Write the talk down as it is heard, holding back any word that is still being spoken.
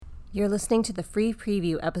You're listening to the free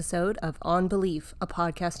preview episode of On Belief, a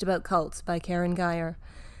podcast about cults by Karen Geyer.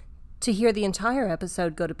 To hear the entire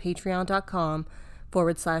episode, go to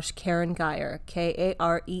patreon.com/Karen Geyer,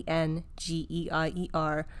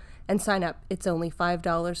 KarenGeier, and sign up. It's only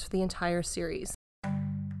 $5 for the entire series.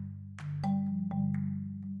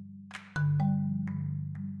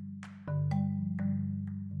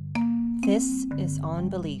 This is On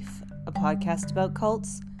Belief, a podcast about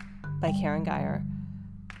cults by Karen Geyer.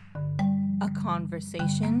 A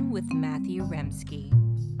conversation with Matthew Remski.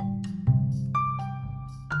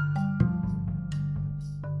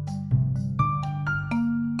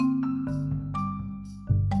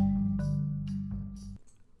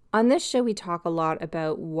 On this show, we talk a lot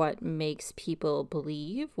about what makes people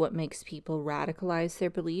believe, what makes people radicalize their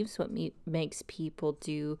beliefs, what makes people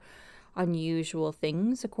do unusual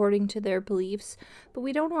things according to their beliefs, but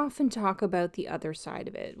we don't often talk about the other side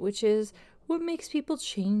of it, which is what makes people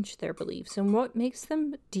change their beliefs and what makes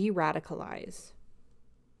them de-radicalize.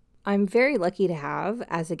 I'm very lucky to have,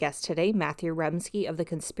 as a guest today, Matthew Remski of the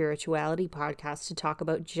Conspirituality Podcast to talk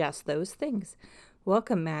about just those things.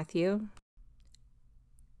 Welcome, Matthew.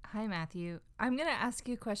 Hi, Matthew. I'm going to ask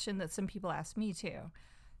you a question that some people ask me too.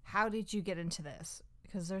 How did you get into this?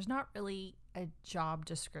 Because there's not really a job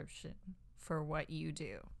description for what you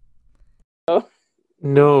do. Oh.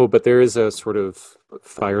 No, but there is a sort of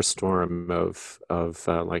firestorm of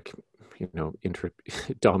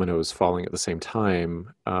dominoes falling at the same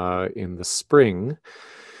time in the spring.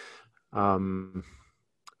 I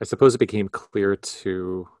suppose it became clear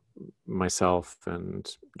to myself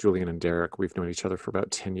and Julian and Derek. We've known each other for about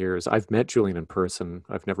 10 years. I've met Julian in person.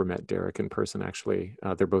 I've never met Derek in person, actually.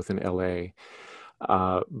 They're both in LA.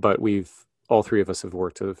 But all three of us have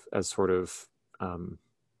worked as sort of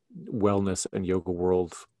wellness and yoga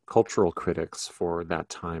world cultural critics for that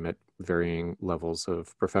time at varying levels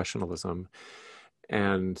of professionalism.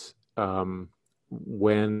 And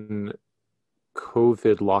when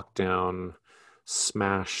COVID lockdown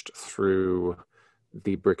smashed through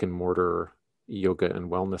the brick and mortar yoga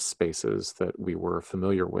and wellness spaces that we were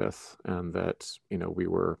familiar with and that, we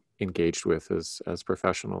were engaged with as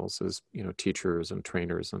professionals, as, teachers and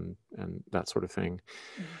trainers and that sort of thing,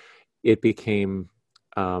 it became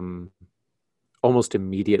almost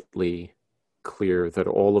immediately clear that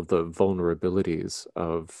all of the vulnerabilities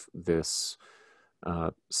of this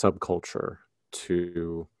subculture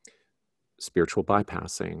to spiritual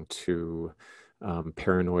bypassing, to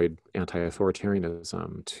paranoid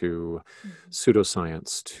anti-authoritarianism, to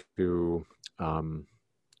pseudoscience, to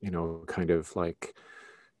kind of like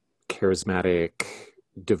charismatic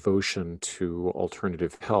devotion to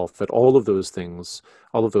alternative health, that all of those things,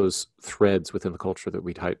 all of those threads within the culture that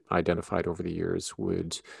we'd identified over the years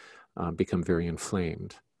would become very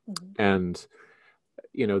inflamed. And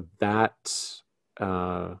that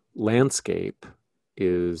landscape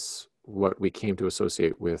is what we came to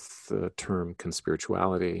associate with the term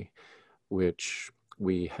conspirituality, which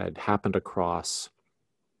we had happened across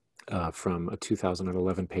from a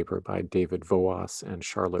 2011 paper by David Voas and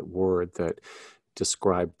Charlotte Ward that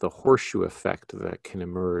described the horseshoe effect that can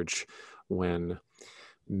emerge when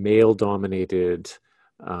male-dominated,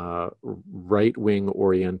 right-wing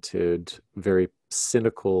oriented, very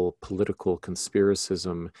cynical political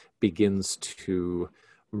conspiracism begins to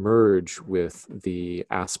merge with the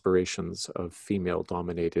aspirations of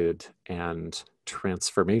female-dominated and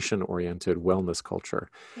transformation-oriented wellness culture.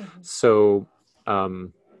 So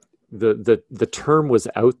the term was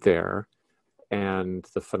out there, and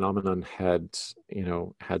the phenomenon had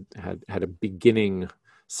a beginning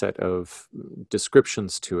set of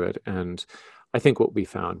descriptions to it. And I think what we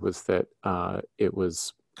found was that it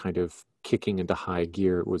was kind of kicking into high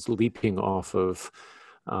gear. It was leaping off of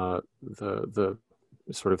the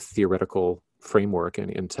sort of theoretical framework and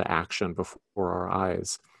into action before our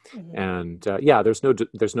eyes. And there's no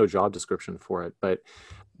job description for it, but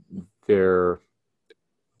there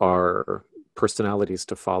are personalities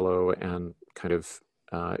to follow and kind of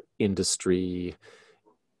industry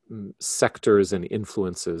sectors and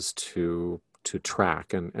influences to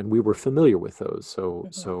track, and we were familiar with those,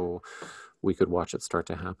 so we could watch it start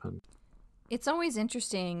to happen. It's always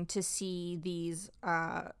interesting to see these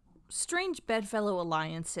strange bedfellow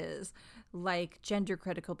alliances like gender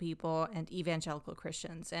critical people and evangelical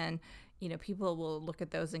Christians, and people will look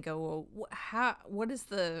at those and go, well, what's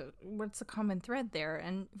the common thread there?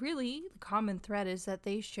 And really the common thread is that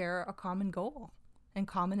they share a common goal and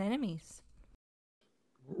common enemies.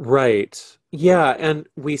 Right. Yeah, and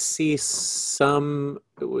we see not some,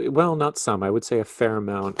 I would say a fair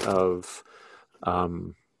amount of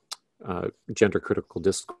gender critical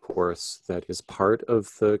discourse that is part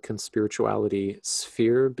of the conspirituality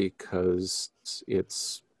sphere, because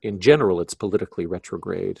it's, in general, it's politically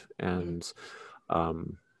retrograde,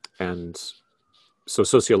 um, and so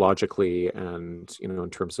sociologically, and in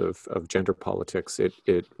terms of gender politics, it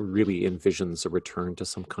really envisions a return to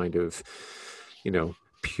some kind of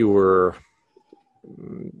pure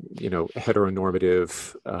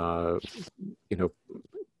heteronormative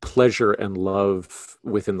pleasure and love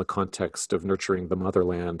within the context of nurturing the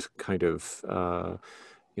motherland kind of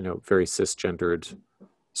very cisgendered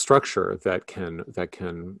structure that can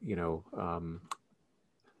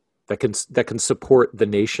support the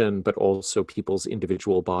nation, but also people's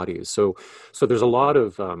individual bodies. So there's a lot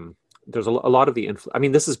of the I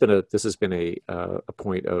mean, this has been a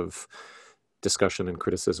point of discussion and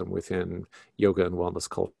criticism within yoga and wellness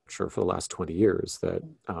culture for the last 20 years, that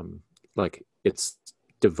like it's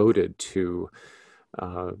devoted to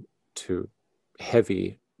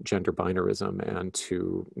heavy gender binarism and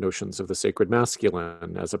to notions of the sacred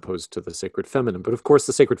masculine as opposed to the sacred feminine. But of course,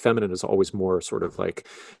 the sacred feminine is always more sort of like,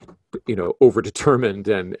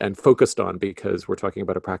 overdetermined and focused on, because we're talking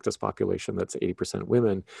about a practice population that's 80%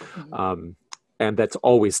 women. And that's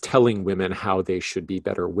always telling women how they should be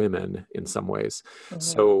better women in some ways.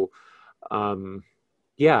 So,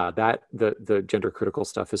 that the gender critical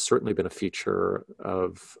stuff has certainly been a feature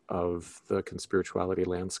of the conspirituality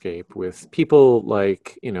landscape, with people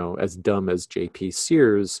like, as dumb as J.P.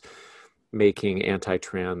 Sears making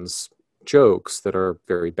anti-trans jokes that are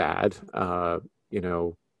very bad,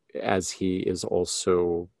 as he is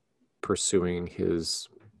also pursuing his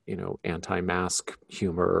anti-mask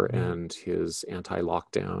humor and his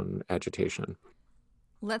anti-lockdown agitation.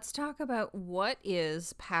 Let's talk about what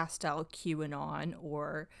is pastel QAnon,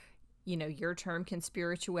 or, your term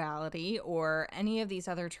conspirituality, or any of these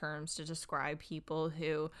other terms to describe people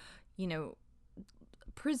who,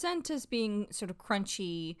 present as being sort of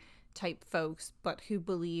crunchy type folks, but who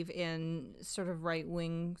believe in sort of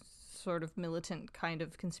right-wing, sort of militant kind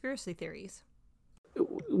of conspiracy theories.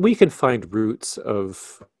 We can find roots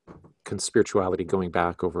of conspirituality going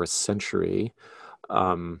back over a century.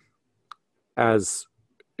 As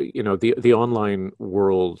the online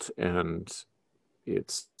world and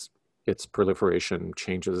its proliferation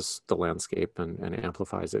changes the landscape and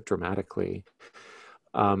amplifies it dramatically.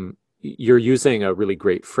 You're using a really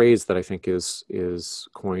great phrase that I think is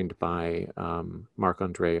coined by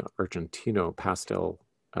Marc-André Argentino, pastel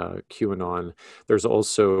QAnon. There's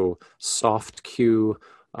also soft Q.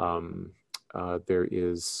 There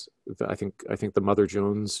is, I think the Mother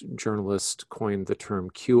Jones journalist coined the term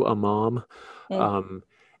Q-a-mom.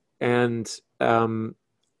 And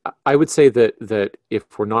I would say that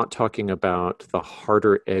if we're not talking about the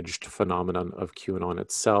harder edged phenomenon of QAnon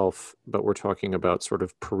itself, but we're talking about sort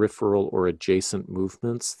of peripheral or adjacent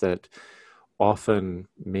movements that often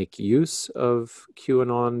make use of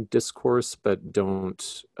QAnon discourse, but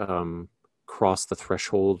don't cross the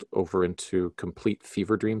threshold over into complete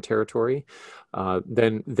fever dream territory,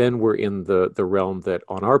 then we're in the realm that,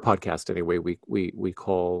 on our podcast anyway, we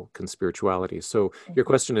call conspirituality. So your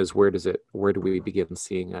question is, where do we begin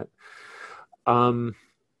seeing it?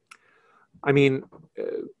 I mean,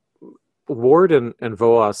 Ward and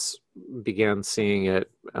Voas began seeing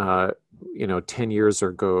it 10 years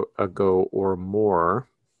ago or more,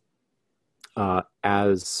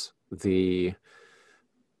 as the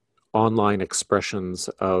online expressions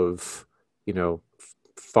of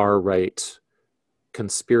far right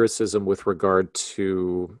conspiracism with regard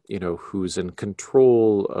to who's in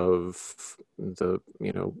control of the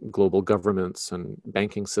global governments and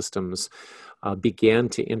banking systems began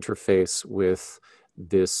to interface with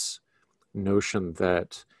this notion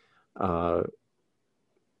that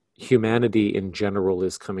humanity in general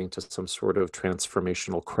is coming to some sort of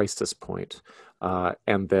transformational crisis point,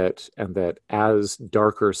 and that as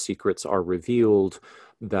darker secrets are revealed,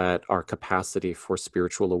 that our capacity for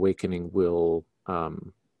spiritual awakening will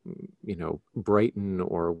brighten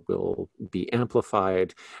or will be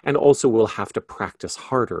amplified, and also we'll have to practice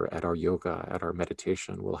harder at our yoga, at our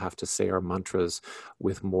meditation. We'll have to say our mantras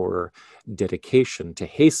with more dedication to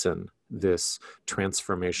hasten this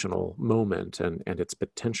transformational moment and its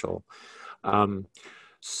potential.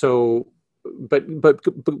 So,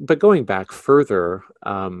 but going back further,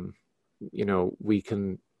 I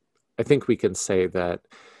think we can say that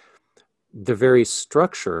the very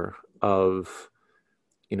structure of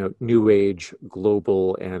New Age,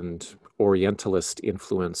 global, and Orientalist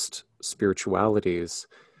influenced spiritualities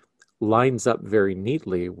lines up very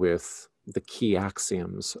neatly with the key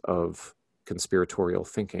axioms of conspiratorial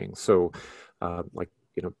thinking. So,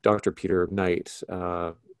 Dr. Peter Knight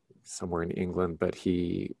somewhere in England, but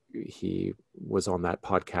he was on that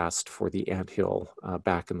podcast for the Anthill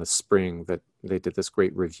back in the spring, that they did this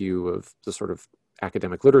great review of the sort of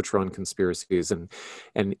academic literature on conspiracies, and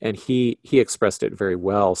he expressed it very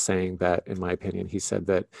well, saying that, in my opinion, he said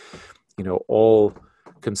that, all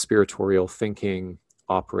conspiratorial thinking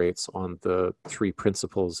operates on the three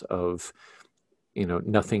principles of,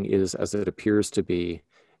 nothing is as it appears to be,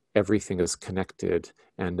 everything is connected,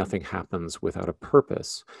 and nothing happens without a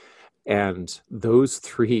purpose. And those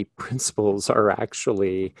three principles are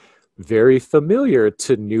actually very familiar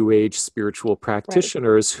to New Age spiritual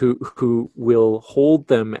practitioners, right, who will hold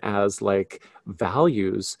them as like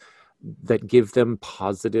values that give them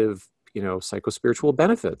positive, psychospiritual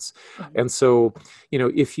benefits. Mm-hmm. And so,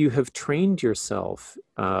 if you have trained yourself,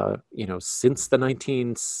 since the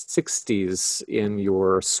 1960s in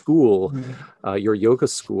your school, mm-hmm. Your yoga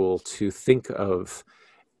school, to think of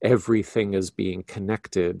everything as being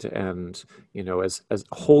connected, and as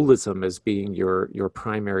holism as being your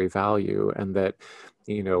primary value, and that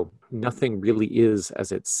nothing really is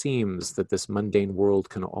as it seems, that this mundane world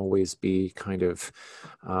can always be kind of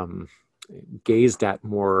gazed at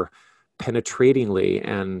more penetratingly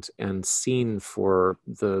and seen for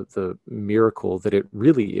the miracle that it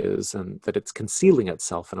really is, and that it's concealing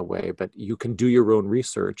itself in a way. But you can do your own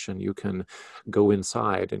research, and you can go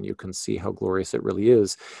inside, and you can see how glorious it really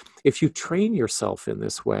is if you train yourself in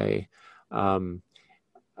this way. And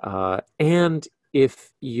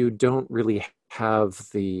if you don't really have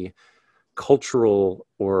the cultural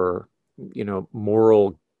or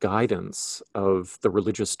moral guidance of the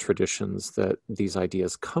religious traditions that these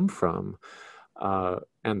ideas come from.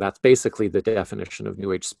 And that's basically the definition of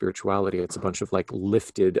New Age spirituality. It's a bunch of like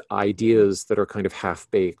lifted ideas that are kind of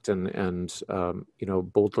half-baked and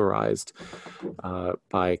bowdlerized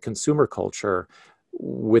by consumer culture,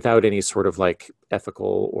 without any sort of like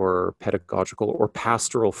ethical or pedagogical or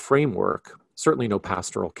pastoral framework, certainly no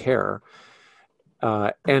pastoral care.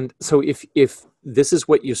 And so if this is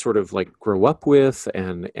what you sort of like grow up with,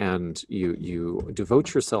 and you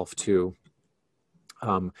devote yourself to,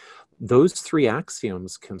 those three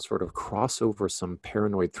axioms can sort of cross over some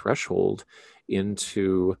paranoid threshold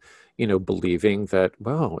into, believing that,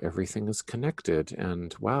 wow, everything is connected,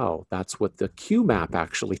 and wow, that's what the Q map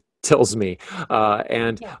actually tells me,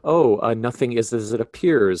 nothing is as it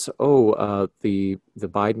appears. The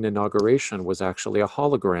Biden inauguration was actually a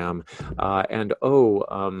hologram,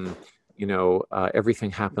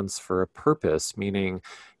 everything happens for a purpose, meaning,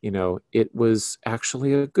 it was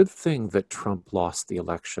actually a good thing that Trump lost the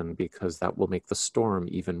election, because that will make the storm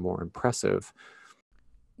even more impressive.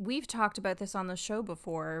 We've talked about this on the show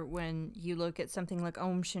before. When you look at something like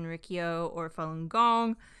Aum Shinrikyo or Falun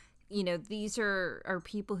Gong, these are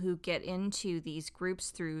people who get into these groups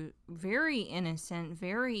through very innocent,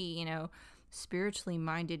 very, spiritually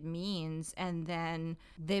minded means, and then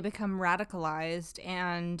they become radicalized.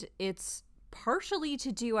 And it's partially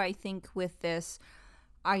to do, I think, with this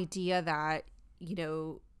idea that,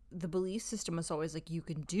 the belief system is always like, you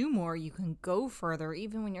can do more, you can go further,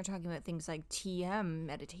 even when you're talking about things like TM,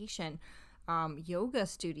 meditation, yoga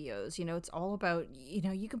studios. It's all about,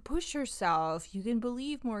 you can push yourself, you can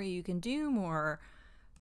believe more, you can do more.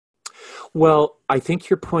 Well, I think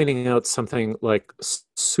you're pointing out something like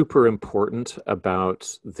super important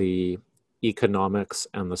about the economics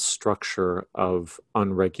and the structure of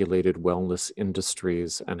unregulated wellness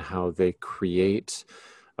industries, and how they create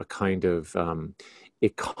a kind of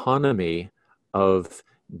economy of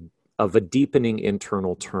a deepening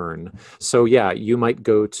internal turn. So yeah, you might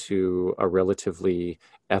go to a relatively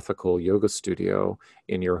ethical yoga studio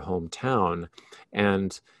in your hometown,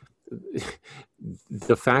 and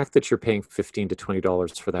the fact that you're paying $15 to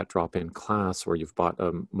 $20 for that drop-in class, or you've bought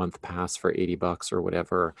a month pass for $80 or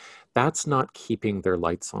whatever, that's not keeping their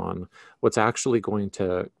lights on. What's actually going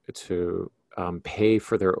to pay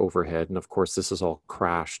for their overhead, and of course this has all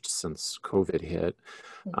crashed since COVID hit.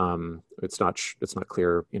 It's not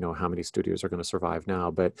clear, how many studios are going to survive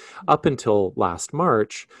now. But up until last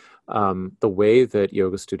March, the way that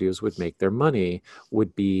yoga studios would make their money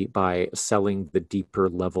would be by selling the deeper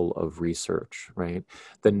level of research, right?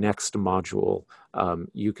 The next module,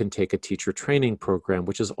 you can take a teacher training program,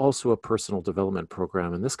 which is also a personal development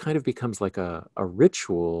program. And this kind of becomes like a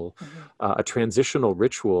ritual, a transitional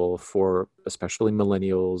ritual for especially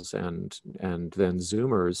millennials and then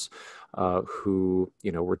Zoomers, who,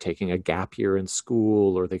 were taking a gap year in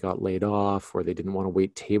school, or they got laid off, or they didn't want to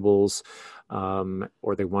wait tables,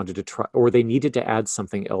 or they wanted to try, or they needed to add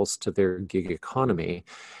something else to their gig economy.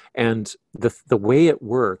 And the way it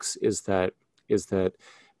works is that,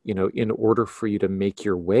 in order for you to make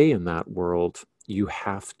your way in that world, you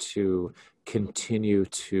have to continue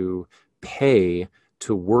to pay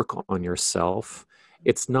to work on yourself.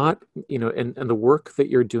 It's not, and the work that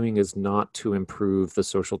you're doing is not to improve the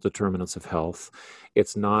social determinants of health.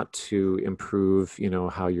 It's not to improve,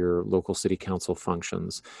 how your local city council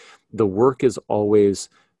functions. The work is always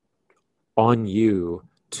on you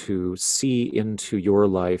to see into your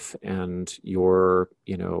life and your,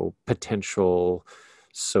 potential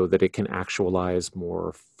so that it can actualize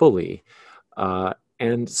more fully.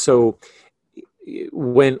 And so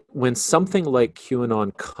when something like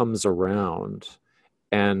QAnon comes around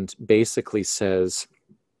and basically says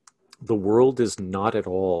the world is not at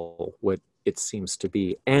all what it seems to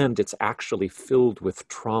be, and it's actually filled with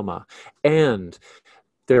trauma, and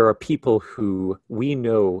there are people who we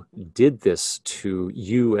know did this to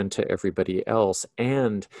you and to everybody else,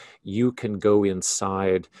 and you can go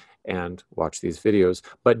inside and watch these videos,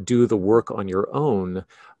 but do the work on your own.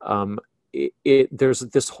 There's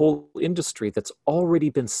this whole industry that's already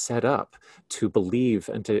been set up to believe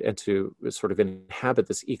and to sort of inhabit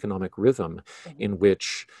this economic rhythm in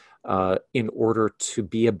which, in order to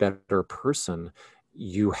be a better person,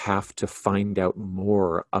 you have to find out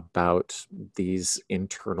more about these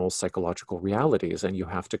internal psychological realities, and you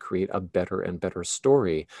have to create a better and better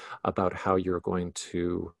story about how you're going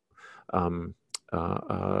to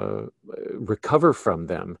recover from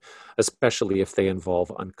them, especially if they involve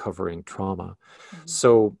uncovering trauma. Mm-hmm.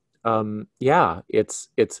 So it's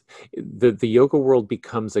the yoga world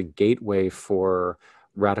becomes a gateway for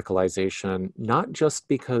radicalization, not just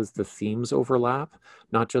because the themes overlap,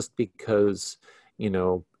 not just because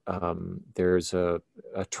there's a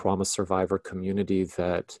trauma survivor community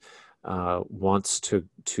that wants to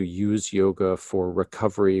use yoga for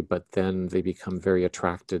recovery, but then they become very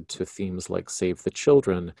attracted to themes like Save the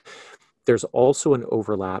Children. There's also an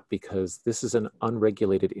overlap because this is an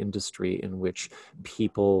unregulated industry in which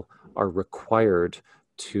people are required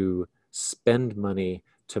to spend money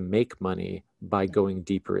to make money by going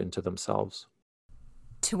deeper into themselves.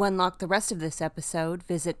 To unlock the rest of this episode,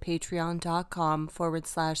 visit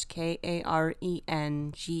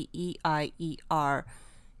patreon.com/KARENGEIER.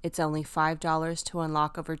 It's only $5 to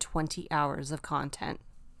unlock over 20 hours of content.